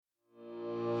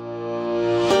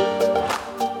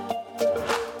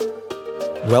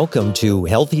Welcome to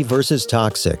Healthy versus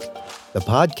Toxic, the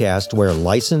podcast where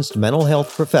licensed mental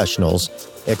health professionals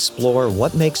explore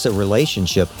what makes a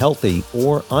relationship healthy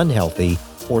or unhealthy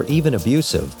or even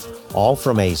abusive, all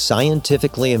from a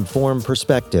scientifically informed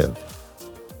perspective.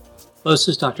 Hello, this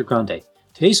is Dr. Grande.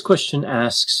 Today's question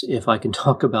asks if I can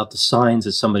talk about the signs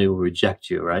that somebody will reject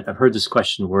you, right? I've heard this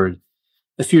question worded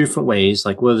a few different ways,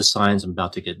 like what are the signs I'm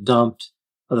about to get dumped,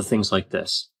 other things like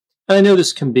this. And I know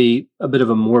this can be a bit of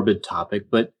a morbid topic,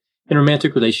 but in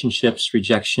romantic relationships,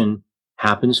 rejection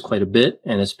happens quite a bit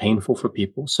and it's painful for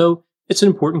people. So it's an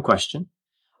important question.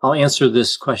 I'll answer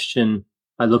this question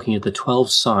by looking at the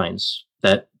 12 signs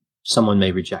that someone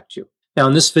may reject you. Now,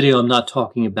 in this video, I'm not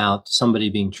talking about somebody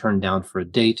being turned down for a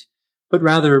date, but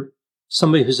rather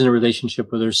somebody who's in a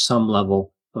relationship where there's some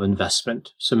level of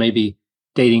investment. So maybe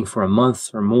dating for a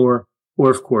month or more, or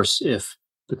of course, if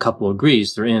the couple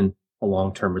agrees, they're in a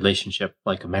long-term relationship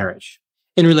like a marriage.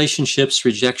 In relationships,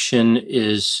 rejection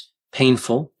is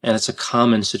painful and it's a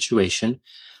common situation.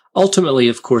 Ultimately,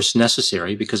 of course,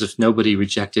 necessary, because if nobody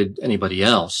rejected anybody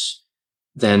else,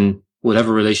 then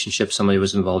whatever relationship somebody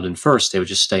was involved in first, they would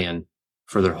just stay in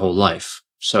for their whole life.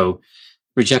 So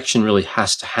rejection really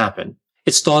has to happen.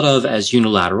 It's thought of as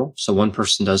unilateral. So one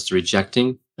person does the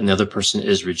rejecting and the other person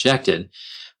is rejected.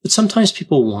 But sometimes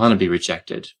people want to be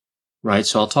rejected, right?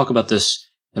 So I'll talk about this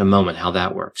in a moment, how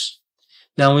that works.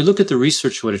 Now, when we look at the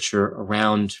research literature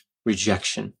around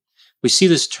rejection, we see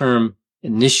this term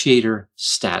initiator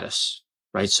status,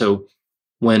 right? So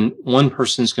when one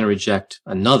person is going to reject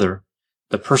another,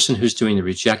 the person who's doing the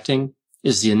rejecting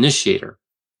is the initiator,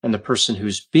 and the person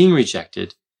who's being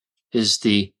rejected is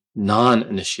the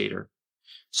non-initiator.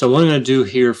 So what I'm going to do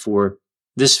here for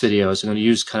this video is I'm going to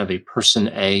use kind of a person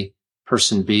A,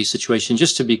 person B situation,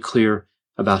 just to be clear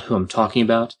about who I'm talking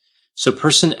about. So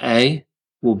person A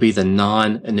will be the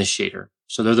non-initiator.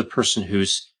 So they're the person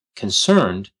who's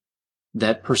concerned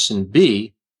that person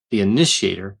B, the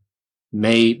initiator,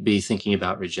 may be thinking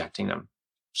about rejecting them.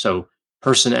 So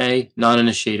person A,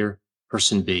 non-initiator,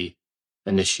 person B,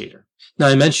 initiator. Now,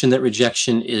 I mentioned that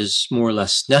rejection is more or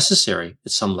less necessary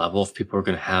at some level if people are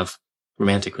going to have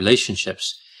romantic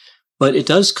relationships, but it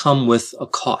does come with a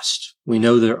cost. We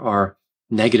know there are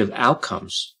negative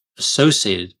outcomes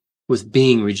associated with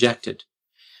being rejected.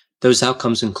 Those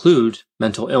outcomes include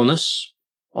mental illness,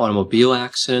 automobile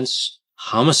accidents,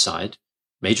 homicide,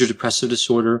 major depressive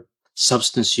disorder,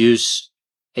 substance use,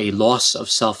 a loss of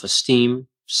self-esteem,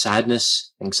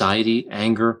 sadness, anxiety,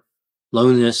 anger,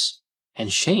 loneliness,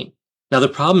 and shame. Now, the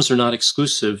problems are not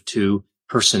exclusive to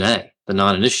person A, the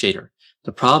non-initiator.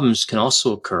 The problems can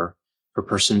also occur for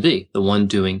person B, the one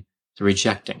doing the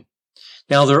rejecting.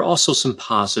 Now, there are also some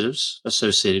positives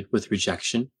associated with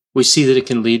rejection. We see that it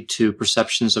can lead to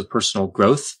perceptions of personal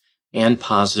growth and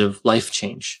positive life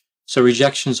change. So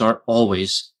rejections aren't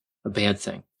always a bad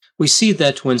thing. We see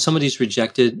that when somebody's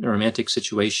rejected in a romantic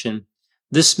situation,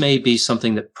 this may be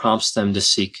something that prompts them to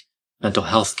seek mental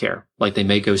health care, like they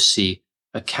may go see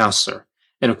a counselor.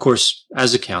 And of course,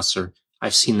 as a counselor,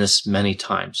 I've seen this many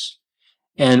times.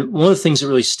 And one of the things that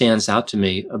really stands out to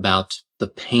me about the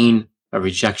pain of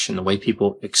rejection, the way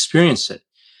people experience it,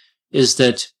 is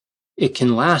that it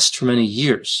can last for many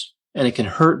years and it can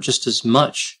hurt just as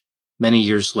much many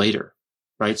years later,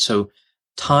 right? So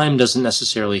time doesn't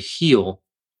necessarily heal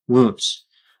wounds.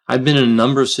 I've been in a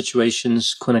number of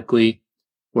situations clinically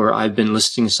where I've been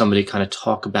listening to somebody kind of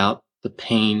talk about the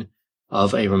pain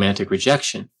of a romantic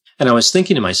rejection. And I was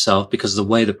thinking to myself, because of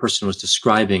the way the person was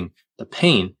describing the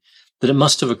pain, that it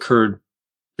must have occurred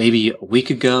maybe a week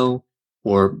ago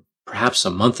or perhaps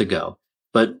a month ago,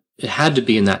 but it had to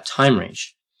be in that time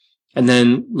range. And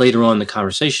then later on in the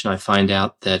conversation, I find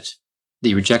out that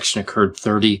the rejection occurred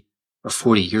 30 or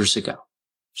 40 years ago.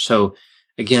 So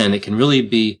again, it can really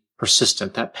be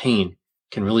persistent. That pain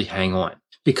can really hang on.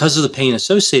 Because of the pain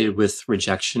associated with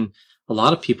rejection, a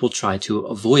lot of people try to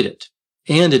avoid it.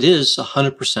 And it is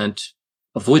 100%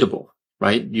 avoidable,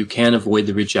 right? You can avoid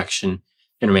the rejection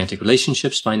in romantic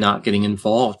relationships by not getting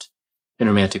involved in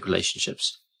romantic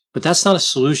relationships. But that's not a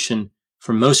solution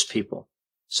for most people.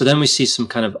 So then we see some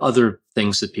kind of other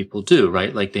things that people do,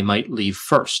 right? Like they might leave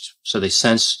first. So they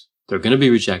sense they're going to be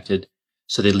rejected,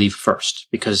 so they leave first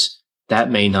because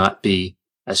that may not be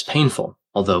as painful,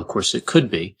 although of course it could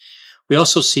be. We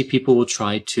also see people will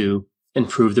try to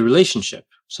improve the relationship.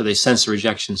 So they sense the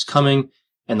rejection's coming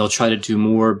and they'll try to do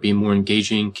more, be more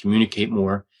engaging, communicate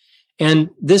more. And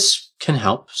this can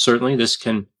help. Certainly this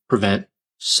can prevent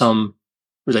some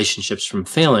relationships from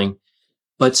failing.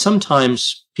 But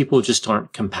sometimes people just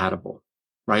aren't compatible,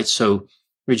 right? So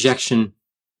rejection,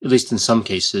 at least in some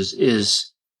cases,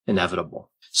 is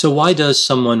inevitable. So why does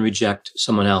someone reject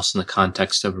someone else in the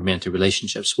context of romantic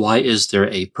relationships? Why is there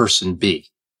a person B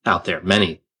out there?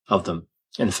 Many of them,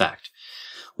 in fact.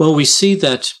 Well, we see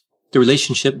that the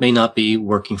relationship may not be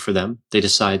working for them. They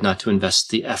decide not to invest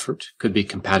the effort. Could be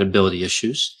compatibility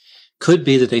issues. Could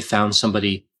be that they found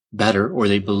somebody better, or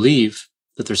they believe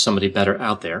that there's somebody better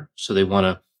out there. So they want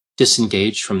to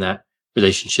disengage from that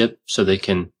relationship so they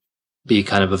can be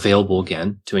kind of available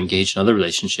again to engage in other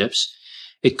relationships.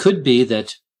 It could be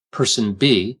that person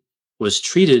B was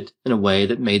treated in a way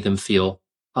that made them feel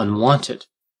unwanted.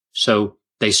 So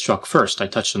they struck first. I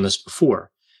touched on this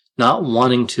before, not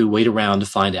wanting to wait around to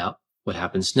find out what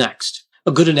happens next.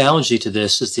 A good analogy to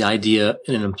this is the idea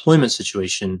in an employment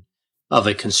situation of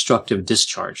a constructive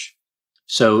discharge.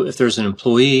 So if there's an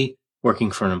employee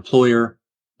working for an employer,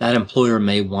 that employer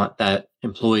may want that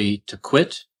employee to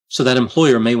quit. So that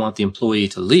employer may want the employee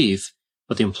to leave,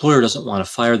 but the employer doesn't want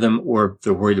to fire them, or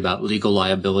they're worried about legal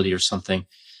liability or something.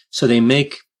 So they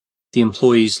make the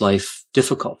employee's life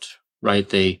difficult, right?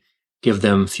 They give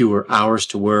them fewer hours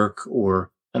to work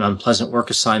or an unpleasant work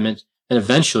assignment. And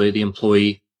eventually the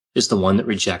employee is the one that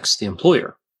rejects the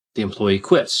employer. The employee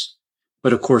quits.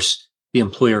 But of course, the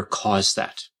employer caused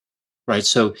that, right?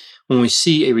 So when we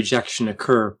see a rejection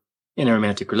occur in a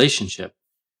romantic relationship,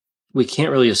 we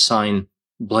can't really assign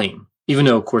blame, even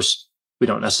though, of course, we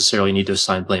don't necessarily need to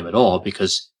assign blame at all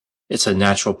because it's a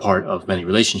natural part of many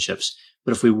relationships.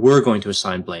 But if we were going to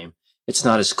assign blame, it's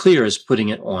not as clear as putting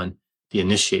it on the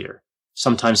initiator.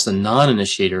 Sometimes the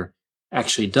non-initiator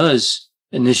actually does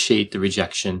initiate the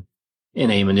rejection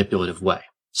in a manipulative way.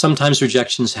 Sometimes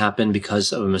rejections happen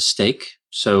because of a mistake.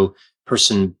 So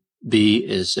person B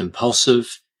is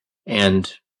impulsive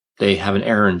and they have an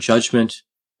error in judgment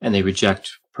and they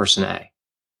reject person A.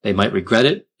 They might regret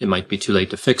it. It might be too late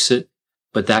to fix it,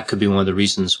 but that could be one of the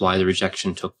reasons why the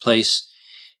rejection took place.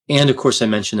 And of course, I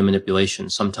mentioned the manipulation.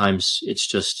 Sometimes it's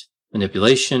just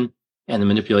manipulation and the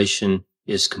manipulation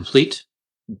is complete.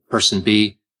 Person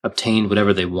B obtained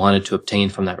whatever they wanted to obtain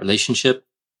from that relationship,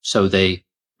 so they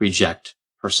reject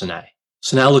person A.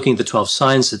 So now looking at the 12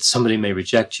 signs that somebody may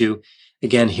reject you.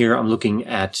 Again, here I'm looking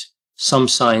at some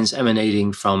signs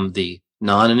emanating from the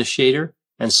non-initiator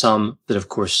and some that, of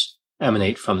course,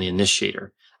 emanate from the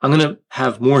initiator. I'm going to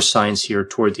have more signs here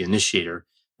toward the initiator,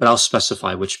 but I'll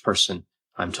specify which person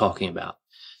I'm talking about.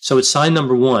 So at sign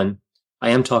number 1, I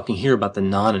am talking here about the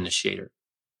non-initiator.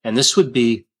 And this would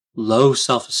be low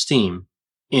self-esteem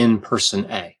in person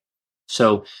A.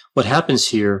 So what happens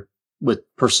here with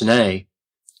person A,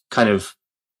 kind of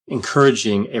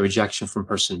encouraging a rejection from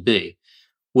person B,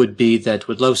 would be that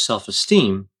with low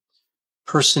self-esteem,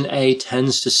 person A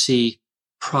tends to see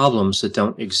problems that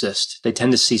don't exist. They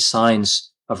tend to see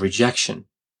signs of rejection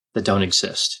that don't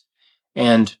exist.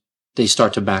 And they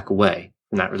start to back away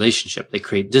from that relationship. They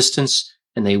create distance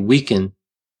and they weaken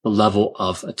the level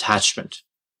of attachment,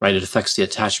 right? It affects the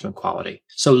attachment quality.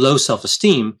 So low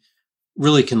self-esteem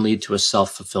really can lead to a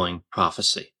self-fulfilling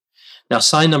prophecy. Now,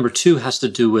 sign number 2 has to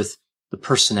do with the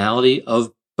personality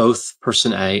of both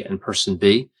person A and person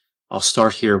B. I'll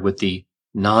start here with the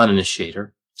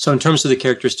non-initiator. So in terms of the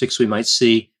characteristics we might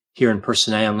see here in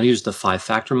person A, I'm going to use the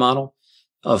 5-factor model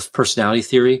of personality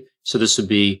theory. So this would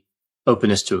be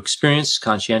openness to experience,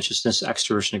 conscientiousness,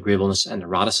 extroversion, agreeableness, and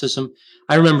neuroticism.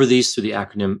 I remember these through the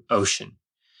acronym OCEAN.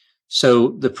 So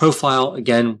the profile,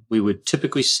 again, we would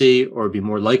typically see or be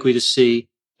more likely to see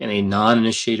in a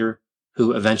non-initiator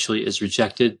who eventually is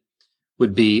rejected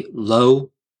would be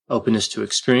low openness to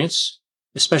experience,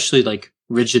 especially like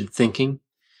rigid thinking.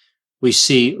 We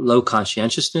see low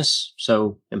conscientiousness,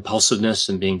 so impulsiveness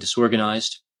and being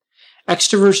disorganized.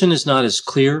 Extroversion is not as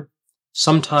clear.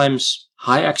 Sometimes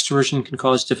high extroversion can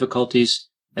cause difficulties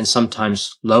and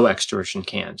sometimes low extroversion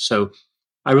can. So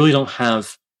I really don't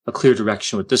have a clear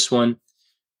direction with this one.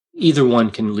 Either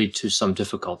one can lead to some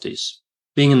difficulties.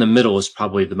 Being in the middle is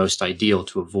probably the most ideal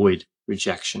to avoid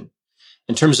rejection.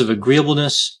 In terms of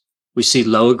agreeableness, we see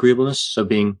low agreeableness, so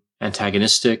being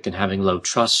antagonistic and having low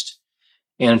trust.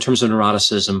 And in terms of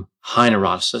neuroticism, high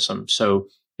neuroticism. So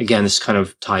again, this kind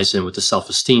of ties in with the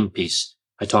self-esteem piece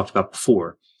I talked about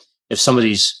before. If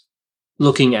somebody's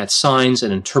looking at signs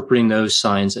and interpreting those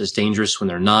signs as dangerous when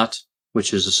they're not,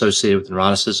 which is associated with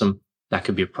neuroticism, that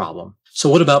could be a problem. So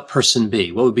what about person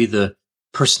B? What would be the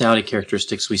personality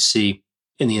characteristics we see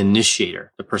in the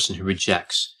initiator, the person who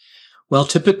rejects? Well,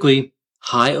 typically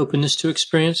high openness to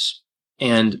experience,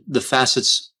 and the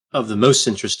facets of the most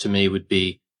interest to me would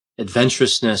be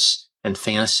adventurousness and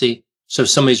fantasy. So if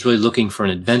somebody's really looking for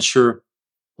an adventure,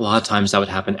 a lot of times that would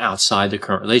happen outside the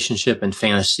current relationship, and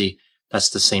fantasy, that's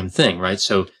the same thing, right?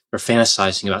 So they're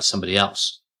fantasizing about somebody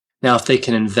else. Now, if they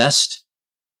can invest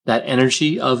that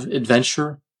energy of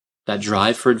adventure, that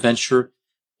drive for adventure,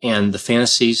 and the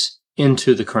fantasies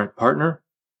into the current partner,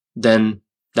 then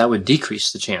that would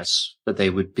decrease the chance that they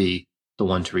would be the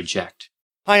one to reject.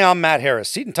 Hi, I'm Matt Harris.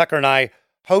 Seton Tucker and I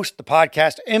host the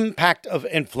podcast Impact of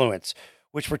Influence,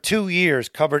 which for 2 years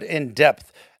covered in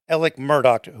depth Alec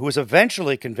Murdaugh, who was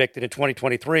eventually convicted in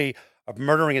 2023 of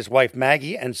murdering his wife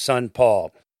Maggie and son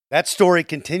Paul. That story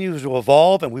continues to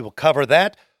evolve, and we will cover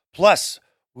that. Plus,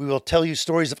 we will tell you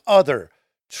stories of other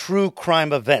true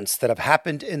crime events that have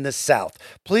happened in the South.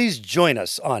 Please join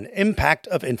us on Impact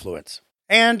of Influence.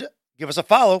 And give us a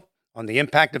follow on the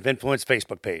Impact of Influence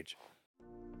Facebook page.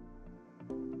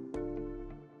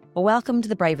 Welcome to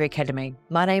the Bravery Academy.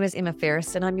 My name is Emma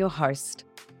Ferris and I'm your host.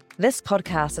 This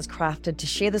podcast is crafted to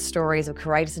share the stories of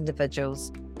courageous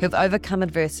individuals who have overcome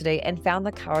adversity and found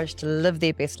the courage to live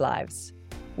their best lives.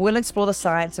 We'll explore the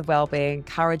science of well-being,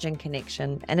 courage and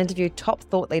connection, and interview top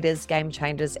thought leaders, game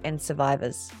changers, and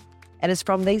survivors. It is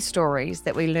from these stories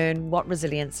that we learn what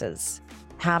resilience is,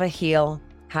 how to heal,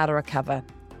 how to recover,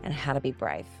 and how to be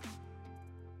brave.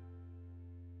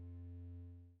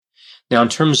 Now, in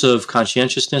terms of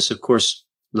conscientiousness, of course,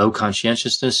 low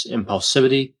conscientiousness,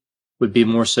 impulsivity would be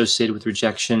more associated with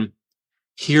rejection.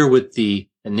 Here with the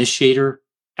initiator,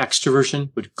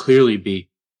 extroversion would clearly be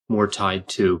more tied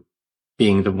to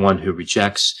being the one who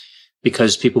rejects,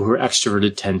 because people who are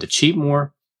extroverted tend to cheat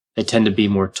more, they tend to be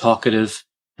more talkative,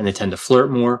 and they tend to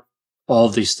flirt more. All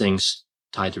of these things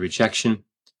tied to rejection.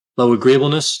 Low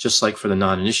agreeableness, just like for the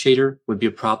non-initiator, would be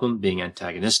a problem, being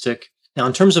antagonistic. Now,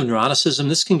 in terms of neuroticism,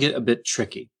 this can get a bit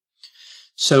tricky.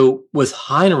 So with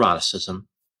high neuroticism,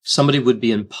 somebody would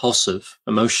be impulsive,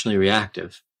 emotionally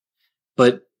reactive.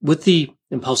 But with the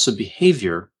impulsive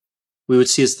behavior, we would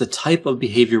see it's the type of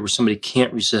behavior where somebody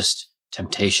can't resist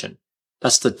temptation.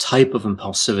 That's the type of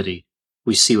impulsivity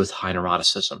we see with high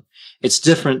neuroticism. It's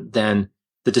different than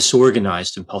the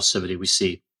disorganized impulsivity we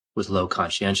see with low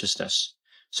conscientiousness.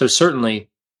 So certainly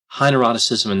high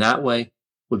neuroticism in that way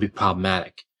would be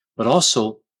problematic, but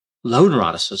also low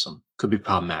neuroticism could be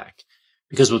problematic,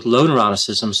 because with low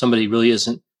neuroticism, somebody really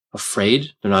isn't afraid.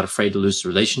 They're not afraid to lose the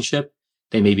relationship.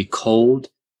 They may be cold,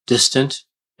 distant,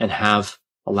 and have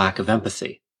a lack of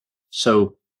empathy.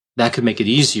 So that could make it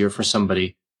easier for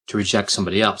somebody to reject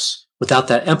somebody else. Without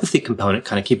that empathy component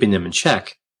kind of keeping them in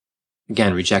check,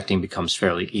 again, rejecting becomes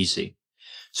fairly easy.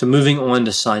 So moving on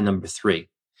to sign number 3.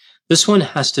 This one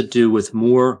has to do with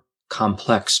more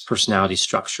complex personality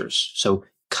structures, so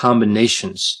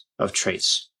combinations of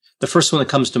traits. The first one that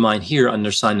comes to mind here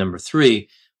under sign number 3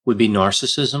 would be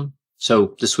narcissism.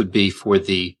 So this would be for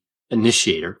the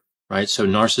initiator, right? So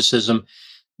narcissism,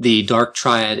 the dark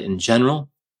triad in general.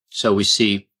 So we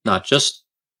see not just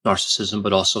narcissism,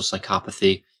 but also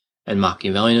psychopathy and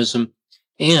Machiavellianism,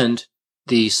 and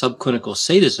the subclinical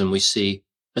sadism we see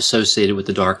associated with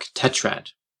the dark tetrad,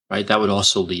 right? That would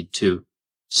also lead to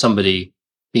somebody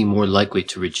being more likely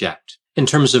to reject. In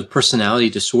terms of personality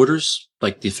disorders,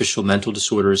 like the official mental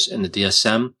disorders and the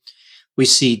DSM, we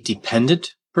see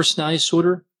dependent personality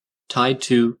disorder tied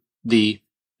to the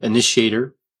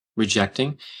initiator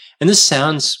rejecting. And this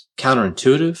sounds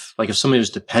counterintuitive. Like if somebody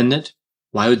was dependent,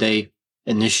 why would they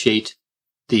initiate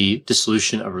the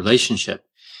dissolution of a relationship?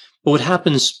 But what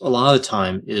happens a lot of the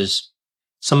time is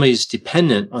somebody's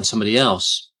dependent on somebody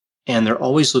else, and they're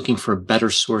always looking for a better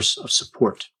source of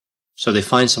support. So they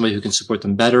find somebody who can support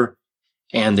them better,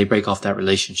 and they break off that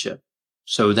relationship.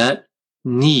 So that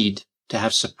need to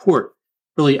have support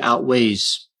really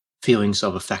outweighs feelings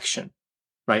of affection,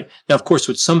 right? Now, of course,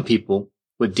 with some people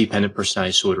with dependent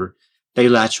personality disorder, they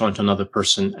latch onto another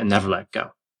person and never let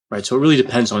go, right? So it really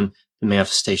depends on the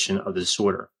manifestation of the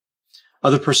disorder.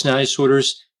 Other personality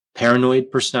disorders,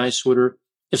 paranoid personality disorder,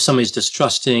 if somebody's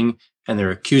distrusting and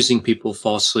they're accusing people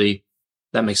falsely,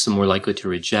 that makes them more likely to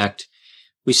reject.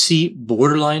 We see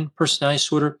borderline personality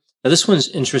disorder. Now, this one's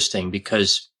interesting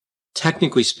because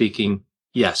technically speaking,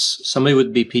 yes, somebody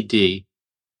with BPD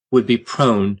would be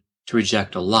prone to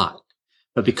reject a lot.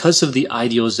 But because of the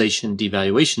idealization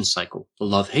devaluation cycle, the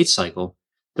love-hate cycle,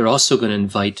 they're also going to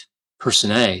invite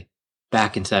person A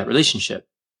back into that relationship.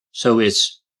 So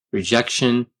it's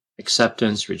rejection,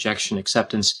 acceptance,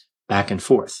 back and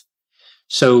forth.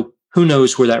 So who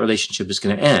knows where that relationship is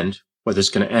going to end, whether it's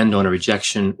going to end on a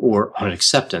rejection or on an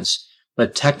acceptance.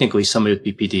 But technically, somebody with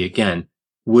BPD, again,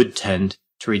 would tend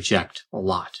to reject a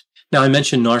lot. Now, I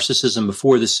mentioned narcissism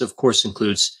before. This, of course,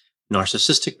 includes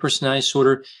narcissistic personality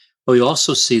disorder, but we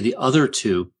also see the other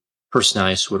two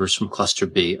personality disorders from cluster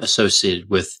B associated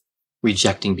with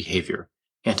rejecting behavior.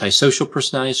 Antisocial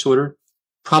personality disorder,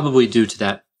 probably due to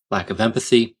that lack of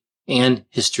empathy, and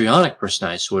histrionic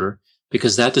personality disorder,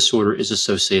 because that disorder is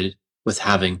associated with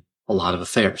having a lot of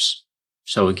affairs.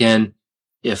 So again,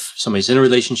 if somebody's in a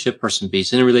relationship, person B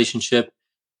is in a relationship,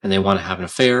 and they want to have an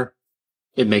affair,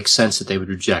 it makes sense that they would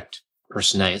reject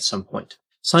person A at some point.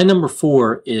 Sign number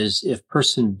 4 is if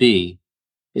person B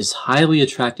is highly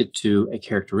attracted to a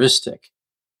characteristic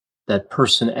that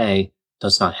person A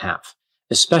does not have,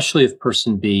 especially if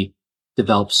person B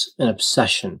develops an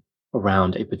obsession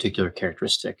around a particular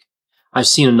characteristic. I've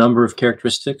seen a number of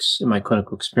characteristics in my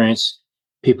clinical experience.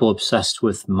 People obsessed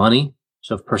with money.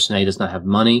 So if person A does not have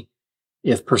money,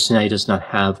 if person A does not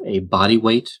have a body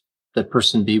weight that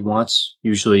person B wants,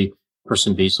 usually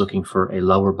person B is looking for a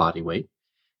lower body weight.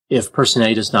 If person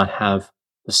A does not have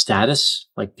the status,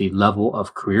 like the level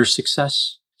of career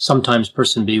success, sometimes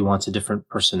person B wants a different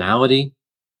personality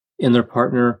in their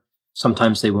partner.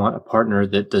 Sometimes they want a partner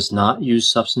that does not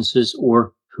use substances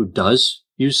or who does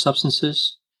use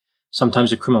substances.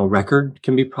 Sometimes a criminal record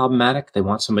can be problematic. They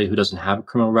want somebody who doesn't have a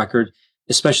criminal record,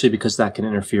 especially because that can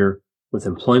interfere with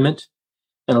employment.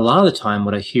 And a lot of the time,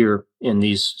 what I hear in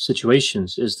these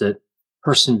situations is that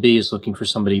person B is looking for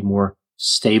somebody more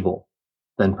stable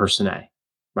than person A,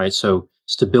 right? So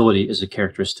stability is a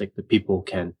characteristic that people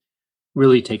can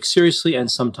really take seriously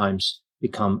and sometimes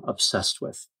become obsessed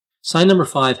with. Sign number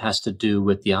 5 has to do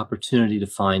with the opportunity to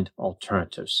find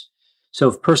alternatives. So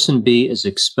if person B is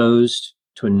exposed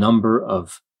to a number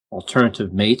of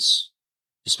alternative mates,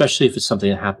 especially if it's something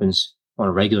that happens on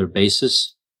a regular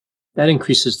basis, that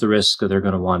increases the risk that they're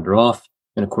going to wander off.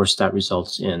 And of course, that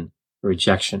results in a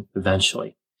rejection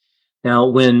eventually. Now,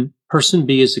 when person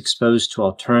B is exposed to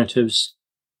alternatives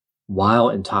while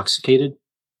intoxicated,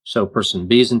 so person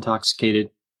B is intoxicated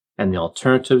and the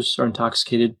alternatives are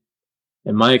intoxicated,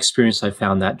 in my experience, I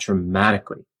found that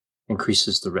dramatically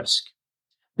increases the risk.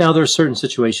 Now, there are certain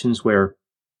situations where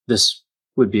this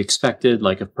would be expected,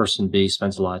 like if person B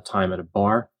spends a lot of time at a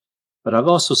bar, but I've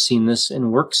also seen this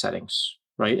in work settings,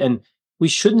 right? And we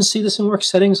shouldn't see this in work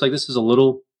settings. Like this is a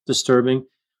little disturbing,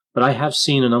 but I have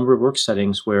seen a number of work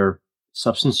settings where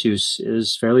substance use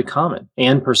is fairly common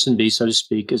and person B, so to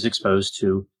speak, is exposed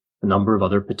to a number of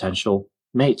other potential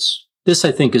mates. This,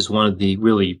 I think, is one of the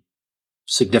really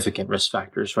significant risk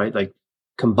factors, right? Like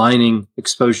combining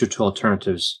exposure to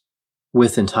alternatives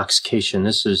with intoxication.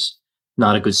 This is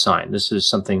not a good sign. This is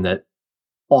something that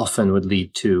often would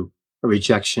lead to a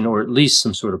rejection or at least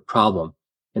some sort of problem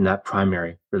in that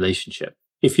primary relationship.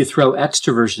 If you throw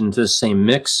extroversion into the same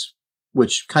mix,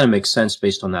 which kind of makes sense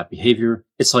based on that behavior,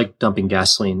 it's like dumping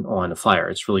gasoline on a fire.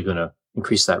 It's really going to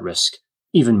increase that risk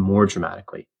even more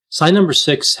dramatically. Sign number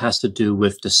 6 has to do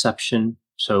with deception.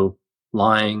 So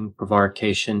lying,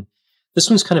 prevarication. This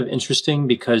one's kind of interesting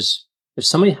because if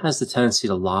somebody has the tendency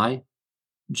to lie,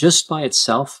 just by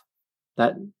itself,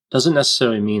 that doesn't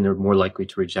necessarily mean they're more likely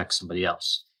to reject somebody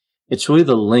else. It's really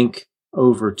the link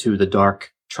over to the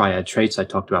dark triad traits I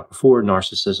talked about before: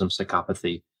 narcissism,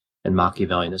 psychopathy, and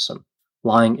Machiavellianism.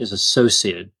 Lying is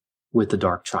associated with the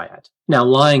dark triad. Now,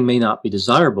 lying may not be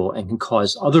desirable and can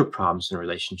cause other problems in a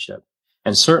relationship.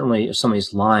 And certainly if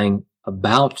somebody's lying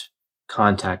about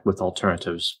contact with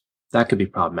alternatives, that could be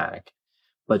problematic.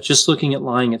 But just looking at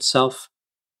lying itself,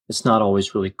 it's not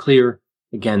always really clear.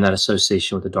 Again, that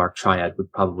association with the dark triad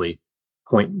would probably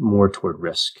point more toward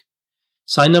risk.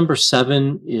 Sign number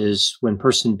 7 is when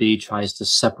person B tries to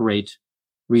separate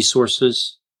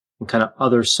resources and kind of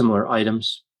other similar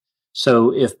items.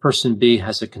 So if person B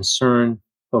has a concern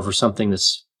over something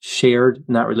that's shared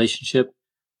in that relationship,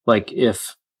 like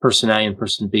if person A and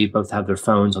person B both have their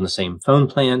phones on the same phone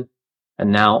plan,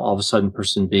 and now all of a sudden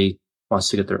person B wants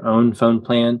to get their own phone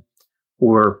plan,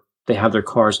 or they have their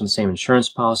cars on the same insurance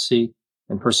policy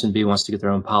and person B wants to get their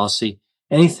own policy,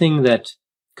 anything that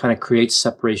kind of creates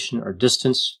separation or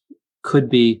distance could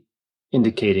be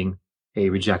indicating a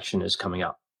rejection is coming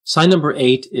up. Sign number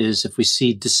 8 is if we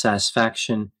see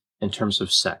dissatisfaction in terms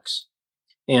of sex.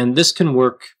 And this can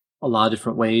work a lot of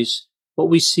different ways. What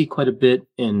we see quite a bit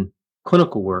in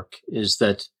clinical work is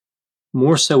that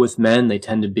more so with men, they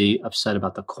tend to be upset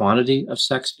about the quantity of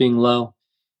sex being low,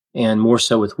 and more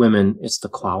so with women, it's the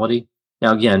quality.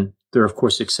 Now, again, there are, of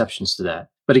course, exceptions to that.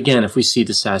 But again, if we see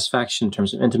dissatisfaction in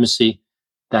terms of intimacy,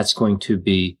 that's going to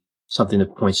be something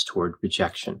that points toward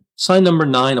rejection. Sign number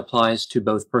 9 applies to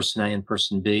both person A and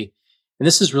person B. And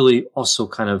this is really also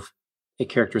kind of a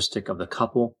characteristic of the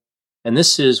couple. And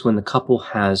this is when the couple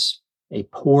has a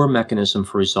poor mechanism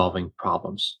for resolving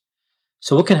problems.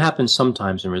 So what can happen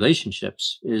sometimes in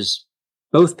relationships is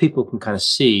both people can kind of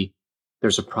see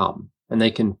there's a problem and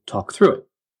they can talk through it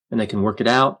and they can work it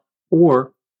out,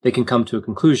 or they can come to a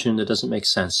conclusion that doesn't make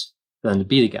sense for them to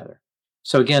be together.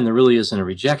 So again, there really isn't a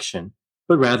rejection,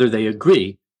 but rather they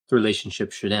agree the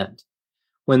relationship should end.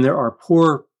 When there are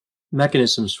poor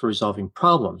mechanisms for resolving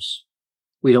problems,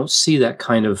 we don't see that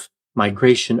kind of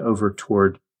migration over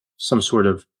toward some sort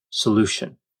of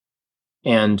solution.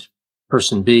 And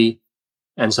person B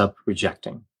ends up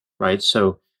rejecting, right?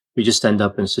 So we just end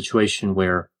up in a situation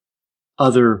where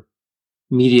other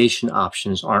mediation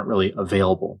options aren't really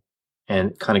available,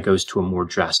 and it kind of goes to a more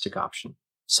drastic option.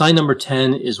 Sign number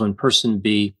 10 is when person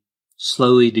B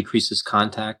slowly decreases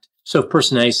contact. So if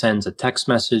person A sends a text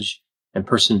message and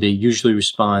person B usually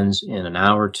responds in an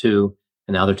hour or two,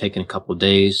 and now they're taking a couple of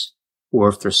days, or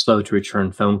if they're slow to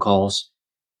return phone calls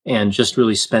and just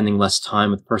really spending less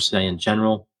time with person A in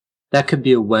general, that could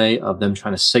be a way of them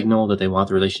trying to signal that they want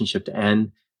the relationship to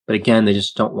end. But again, they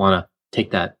just don't want to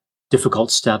take that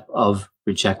difficult step of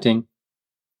rejecting.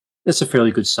 That's a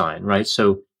fairly good sign, right?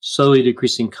 So slowly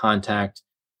decreasing contact,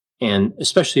 and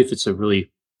especially if it's a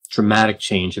really dramatic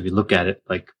change, if you look at it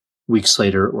like weeks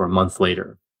later or a month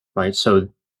later, right? So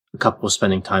a couple is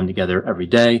spending time together every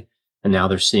day, and now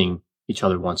they're seeing each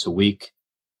other once a week.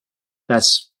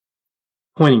 That's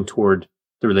pointing toward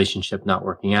the relationship not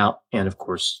working out, and of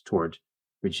course, toward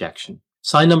rejection.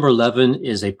 Sign number 11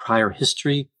 is a prior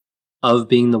history of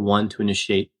being the one to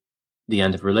initiate the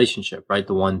end of a relationship, right?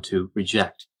 The one to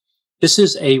reject. This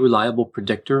is a reliable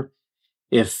predictor.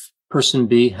 If person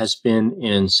B has been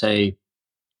in, say,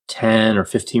 10 or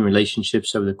 15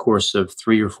 relationships over the course of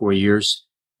 3 or 4 years,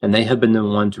 and they have been the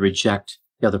one to reject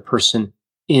the other person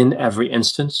in every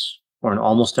instance, or in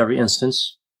almost every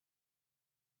instance,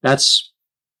 that's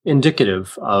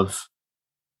indicative of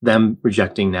them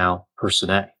rejecting now person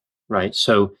A, right?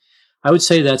 So I would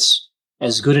say that's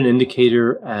as good an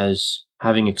indicator as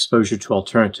having exposure to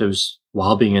alternatives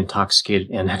while being intoxicated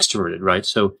and extroverted, right?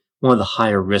 So one of the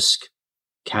higher risk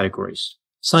categories.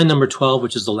 Sign number 12,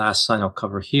 which is the last sign I'll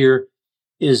cover here,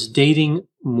 is dating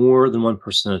more than one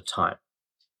person at a time.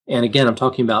 And again, I'm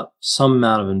talking about some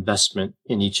amount of investment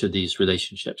in each of these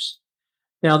relationships.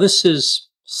 Now, this is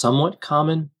somewhat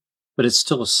common, but it's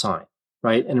still a sign,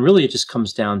 right? And really, it just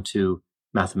comes down to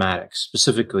mathematics,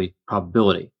 specifically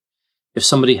probability. If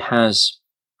somebody has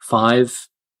 5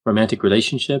 romantic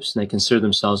relationships and they consider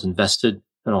themselves invested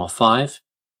in all 5,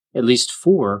 at least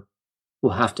 4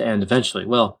 will have to end eventually.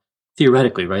 Well,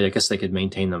 theoretically, right? I guess they could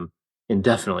maintain them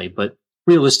indefinitely, but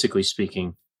realistically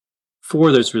speaking, 4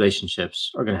 of those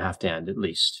relationships are going to have to end at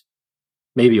least.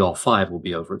 Maybe all 5 will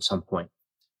be over at some point.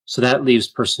 So that leaves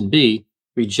person B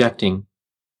rejecting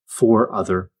 4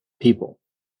 other people,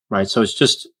 right? So it's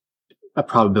just a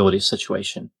probability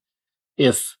situation.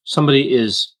 If somebody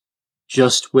is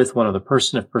just with one other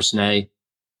person, if person A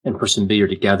and person B are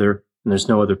together and there's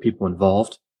no other people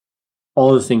involved,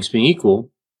 all other things being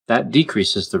equal, that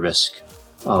decreases the risk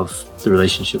of the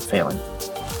relationship failing.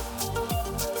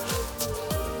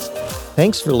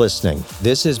 Thanks for listening.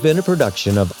 This has been a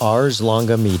production of Ars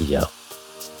Longa Media.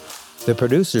 The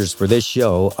producers for this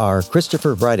show are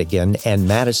Christopher Breitigan and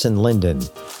Madison Linden.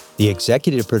 The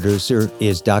executive producer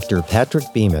is Dr. Patrick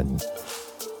Beeman.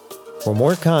 For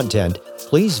more content,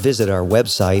 please visit our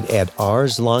website at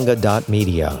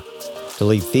arslonga.media. To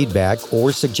leave feedback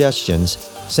or suggestions,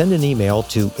 send an email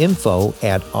to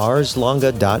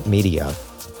info@arslonga.media.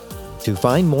 To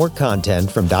find more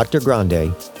content from Dr.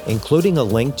 Grande, including a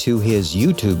link to his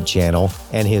YouTube channel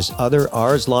and his other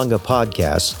Ars Longa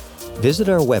podcasts, visit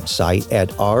our website at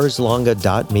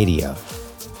arslonga.media.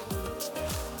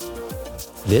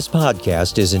 This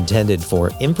podcast is intended for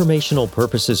informational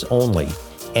purposes only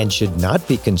and should not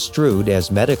be construed as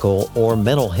medical or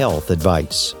mental health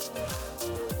advice.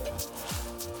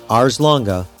 Ars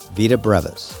Longa, Vita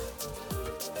Brevis.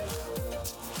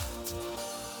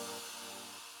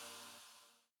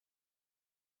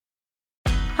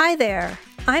 Hi there,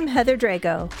 I'm Heather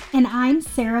Drago. And I'm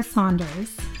Sarah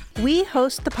Saunders. We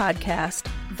host the podcast,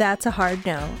 That's a Hard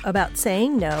No, about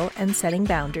saying no and setting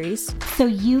boundaries. So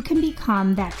you can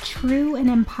become that true and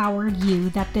empowered you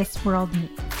that this world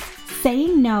needs.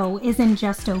 Saying no isn't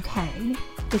just okay.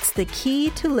 It's the key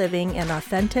to living an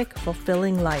authentic,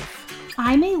 fulfilling life.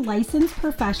 I'm a licensed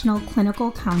professional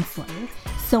clinical counselor,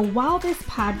 so while this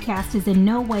podcast is in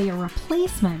no way a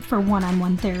replacement for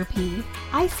one-on-one therapy,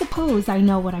 I suppose I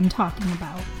know what I'm talking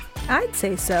about. I'd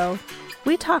say so.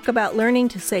 We talk about learning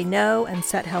to say no and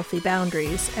set healthy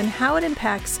boundaries and how it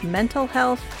impacts mental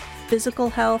health, physical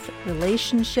health,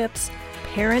 relationships,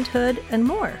 parenthood, and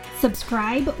more.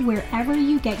 Subscribe wherever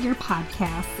you get your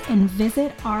podcasts and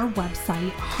visit our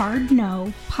website,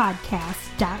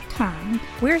 hardnopodcast.com.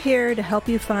 We're here to help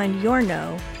you find your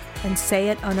no and say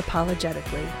it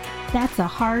unapologetically. That's a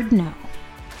hard no.